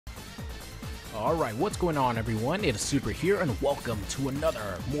Alright, what's going on everyone? It is Super here and welcome to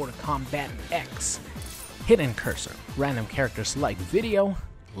another Mortal Kombat X Hidden Cursor random character select video.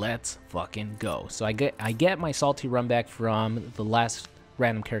 Let's fucking go. So I get my salty run back from the last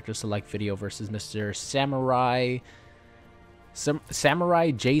random character select video versus Mr. Samurai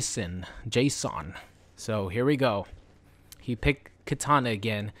Jason. So here we go. He picked Katana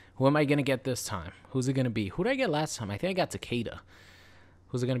again. Who am I gonna get this time? Who's it gonna be? Who did I get last time? I think I got Takeda.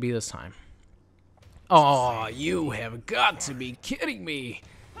 Who's it gonna be this time? Oh, you have got to be kidding me.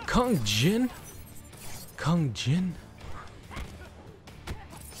 Kung Jin? Kung Jin?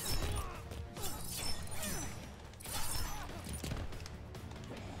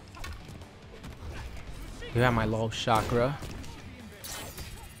 You have my low chakra.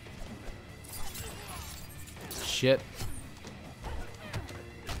 Shit.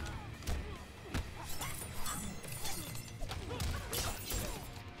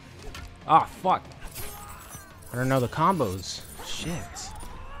 Ah, fuck. I don't know the combos. Shit.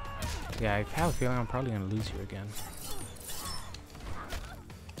 Yeah, I have a feeling I'm probably gonna lose here again.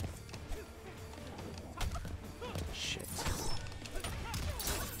 Shit.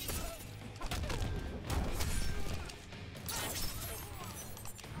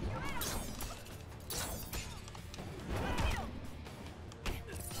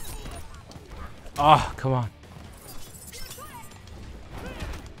 Oh, come on.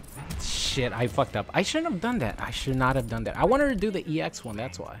 Shit, I fucked up. I shouldn't have done that. I should not have done that. I wanted to do the EX one,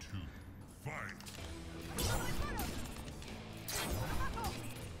 that's why.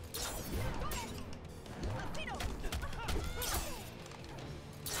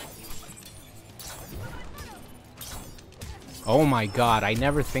 Oh my god, I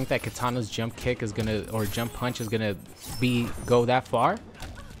never think that Katana's jump kick is gonna, or jump punch is gonna go that far.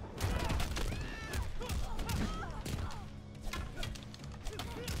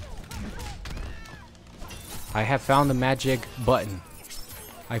 I have found the magic button.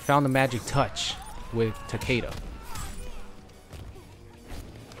 I found the magic touch with Takeda.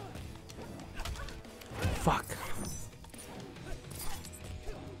 Fuck.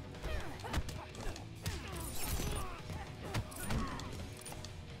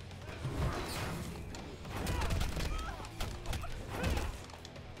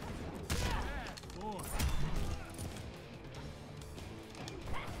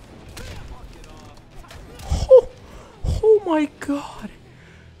 Oh my god,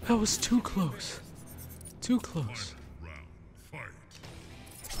 that was too close. Too close.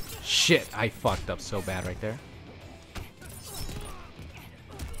 Shit, I fucked up so bad right there.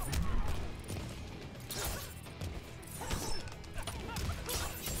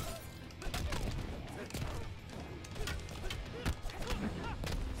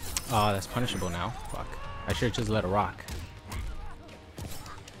 Oh, that's punishable now. Fuck. I should just let it rock.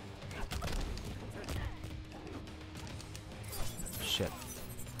 Shit.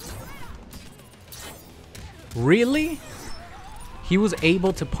 Really? He was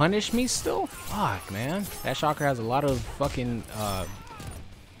able to punish me still? Fuck, man. That chakra has a lot of fucking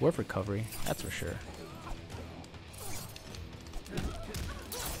whiff recovery. That's for sure.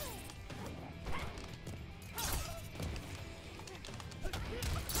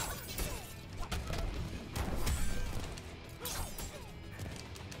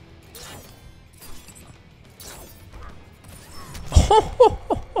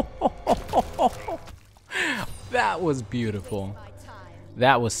 That was beautiful.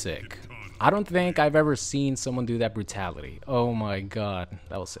 That was sick. I don't think I've ever seen someone do that brutality. Oh my god,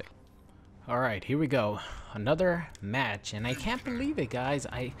 that was sick. Alright, here we go. Another match, and I can't believe it, guys.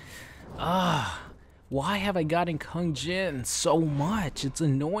 Why have I gotten Kung Jin so much? It's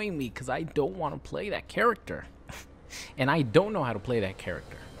annoying me because I don't want to play that character. And I don't know how to play that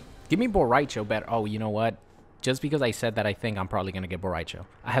character. Give me Boraicho better. Oh, you know what? Just because I said that, I think I'm probably going to get Boraicho.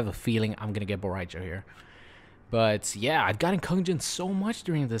 I have a feeling I'm going to get Boraicho here. But yeah, I've gotten Kung Jin so much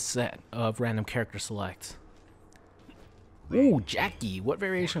during this set of random character select. Ooh, Jackie. What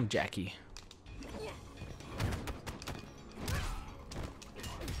variation of Jackie?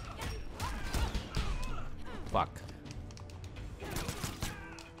 Fuck.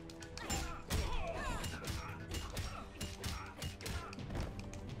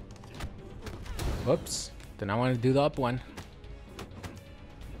 Whoops. Then I want to do the up one.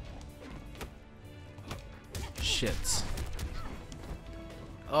 Shit.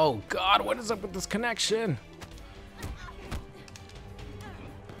 Oh god, what is up with this connection?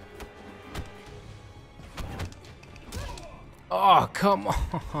 Oh, come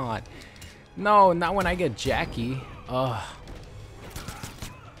on. No, not when I get Jackie. Ugh.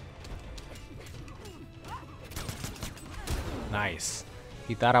 Nice.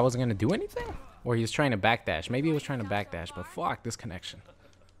 He thought I wasn't gonna do anything? Or he was trying to backdash. Maybe he was trying to backdash, but fuck this connection.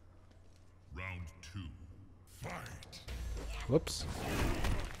 Round 2. Fight. Whoops.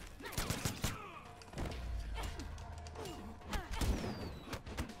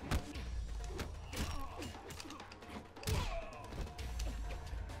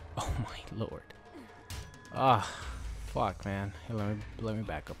 Oh my lord. Ah, fuck, man. Hey, let me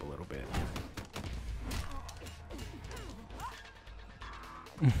back up a little bit.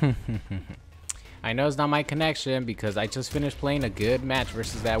 I know it's not my connection because I just finished playing a good match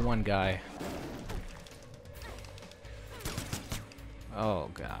versus that one guy.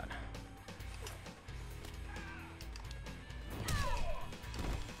 Oh god.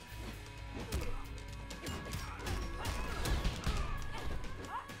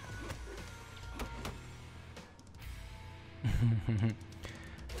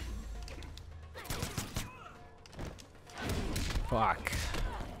 Fuck.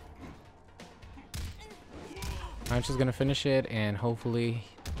 I'm just gonna finish it and hopefully,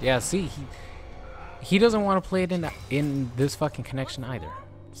 yeah. See, he doesn't want to play it in this fucking connection either.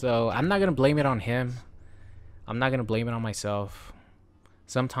 So I'm not gonna blame it on him. I'm not gonna blame it on myself.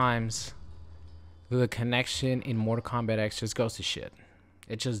 Sometimes the connection in Mortal Kombat X just goes to shit.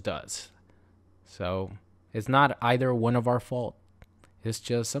 It just does. So it's not either one of our fault. It's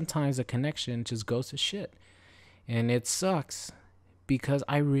just sometimes the connection just goes to shit, and it sucks because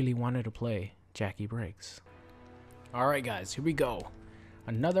I really wanted to play Jackie Briggs. All right, guys, here we go.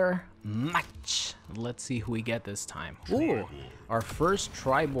 Another match. Let's see who we get this time. Ooh, our first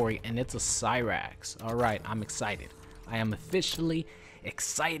Triborg, and it's a Cyrax. All right, I'm excited. I am officially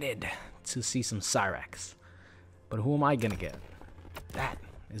excited to see some Cyrax. But who am I gonna get? That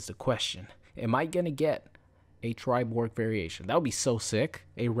is the question. Am I gonna get a Triborg variation? That would be so sick.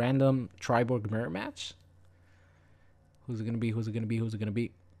 A random Triborg mirror match. Who's it gonna be? Who's it gonna be? Who's it gonna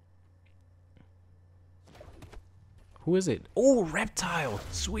be? Who is it? Oh, Reptile.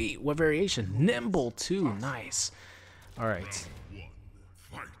 Sweet. What variation? Nimble too. Nice. All right.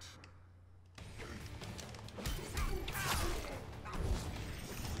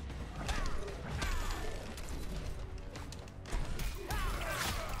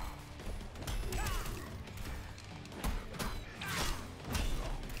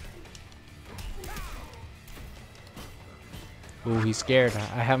 Oh, he's scared.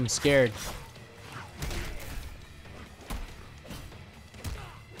 I have him scared.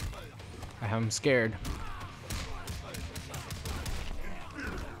 I'm scared.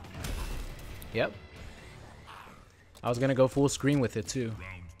 Yep. I was gonna go full screen with it too.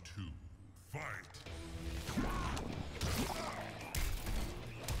 Round 2. Fight.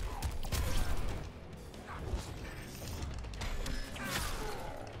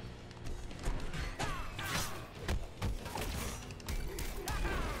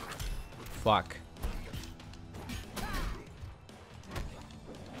 Fuck.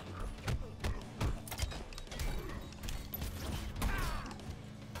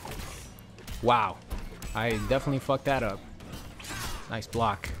 Wow, I definitely fucked that up. Nice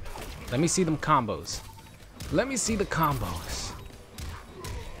block. Let me see them combos. Let me see the combos.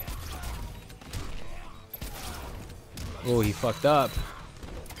 Oh, he fucked up.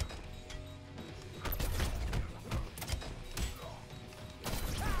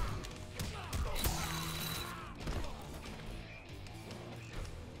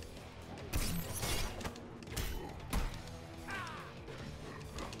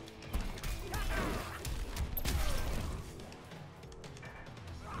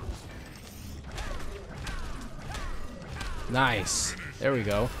 Nice. There we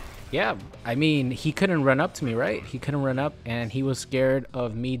go. Yeah, I mean, he couldn't run up to me, right? He couldn't run up, and he was scared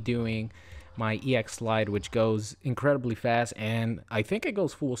of me doing my EX slide, which goes incredibly fast, and I think it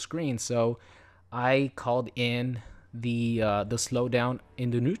goes full screen, so I called in the slowdown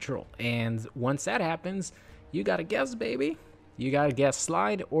into neutral. And once that happens, you gotta guess, baby. You gotta guess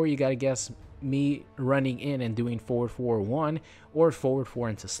slide, or you gotta guess me running in and doing forward 4-1 or forward 4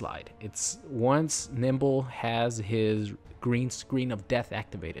 into slide. It's once Nimble has his green screen of death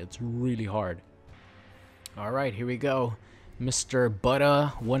activated. It's really hard. All right, here we go. Mr.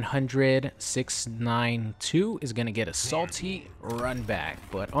 Butta 100692 is gonna get a salty run back,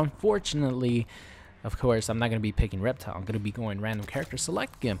 but unfortunately, of course, I'm not gonna be picking Reptile. I'm gonna be going random character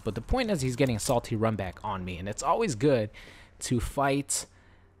select again. But the point is, he's getting a salty run back on me, and it's always good to fight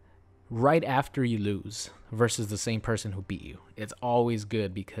right after you lose versus the same person who beat you. It's always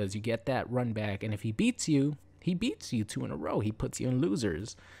good because you get that run back, and if he beats you 2 in a row. He puts you in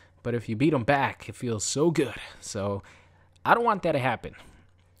losers. But if you beat him back, it feels so good. So I don't want that to happen.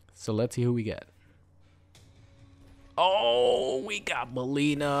 So let's see who we get. Oh, we got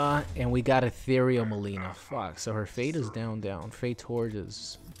Melina, and we got Ethereal Melina. Fuck, so her fate is down, down. Fate Torch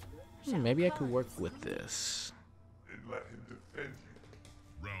is... maybe I could work with this.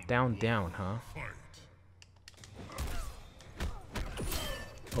 Down, down, huh?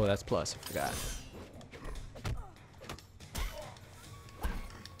 Oh, that's plus, I forgot.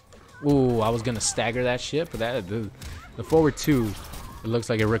 Ooh, I was gonna stagger that shit, but that the forward 2, it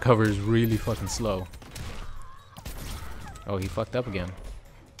looks like it recovers really fucking slow. Oh, he fucked up again.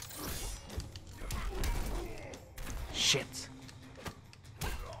 Shit.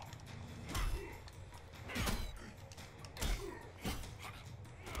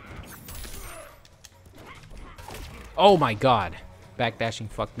 Oh my god. Backdashing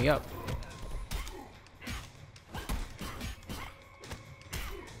fucked me up.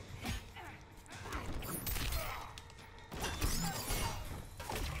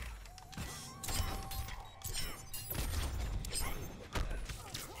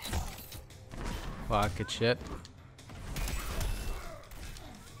 Fuck, good shit.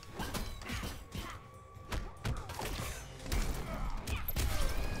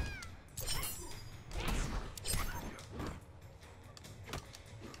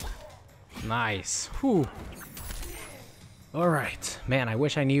 Nice. Whew. Alright. Man, I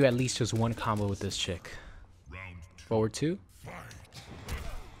wish I knew at least just one combo with this chick. Forward 2.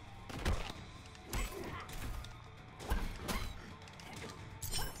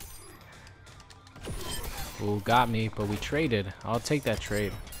 Ooh, got me, but we traded. I'll take that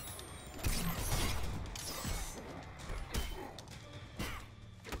trade.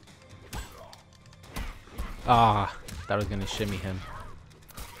 Ah, thought I was gonna shimmy him.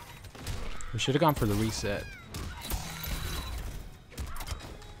 We should have gone for the reset.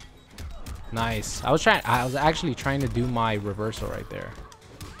 Nice. I was actually trying to do my reversal right there.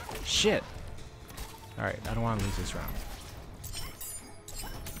 Shit. All right, I don't want to lose this round.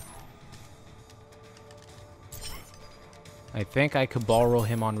 I think I could ball roll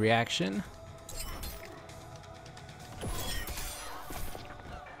him on reaction.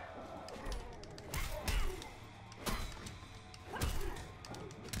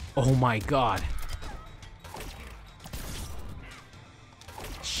 Oh my god.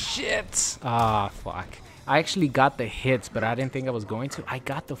 Shit. Ah, fuck. I actually got the hits, but I didn't think I was going to. I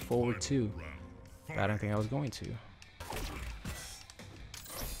got the forward too, but I don't think I was going to.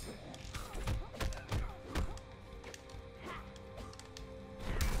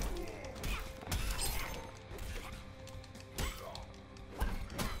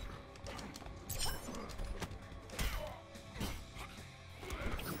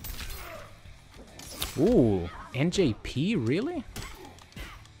 Ooh, NJP, really?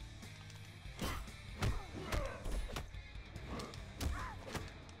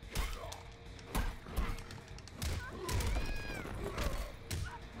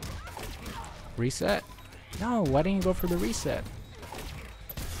 Reset? No, why didn't you go for the reset?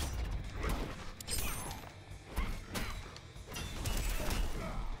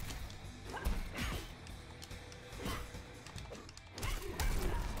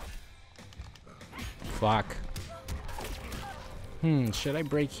 Fuck. Should I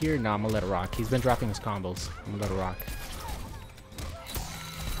break here? No, I'm gonna let it rock. He's been dropping his combos. I'm gonna let it rock.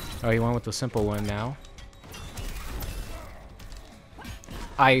 Oh, he went with the simple one now.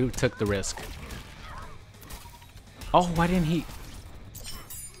 I took the risk. Oh, why didn't he?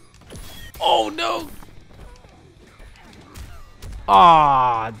 Oh, no!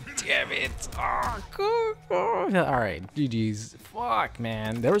 Aw, damn it. Aw, cool. Alright, GG's. Fuck,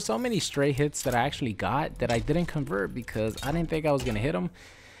 man. There were so many stray hits that I actually got that I didn't convert because I didn't think I was going to hit them.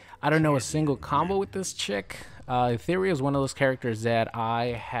 I don't know a single combo with this chick. Ethereal is one of those characters that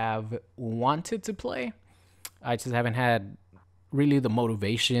I have wanted to play. I just haven't had really the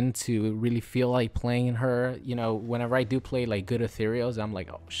motivation to really feel like playing her. You know, whenever I do play like good Ethereals, I'm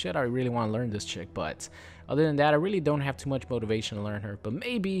like, oh shit, I really want to learn this chick. But other than that, I really don't have too much motivation to learn her. But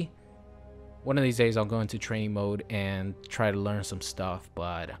maybe one of these days I'll go into training mode and try to learn some stuff.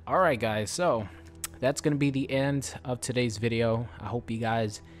 But all right, guys, so that's gonna be the end of today's video. I hope you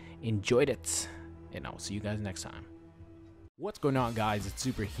guys enjoyed it, and I'll see you guys next time. What's going on, guys? It's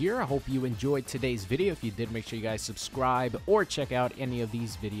Super here. I hope you enjoyed today's video. If you did, make sure you guys subscribe or check out any of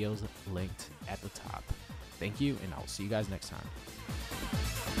these videos linked at the top. Thank you, and I'll see you guys next time.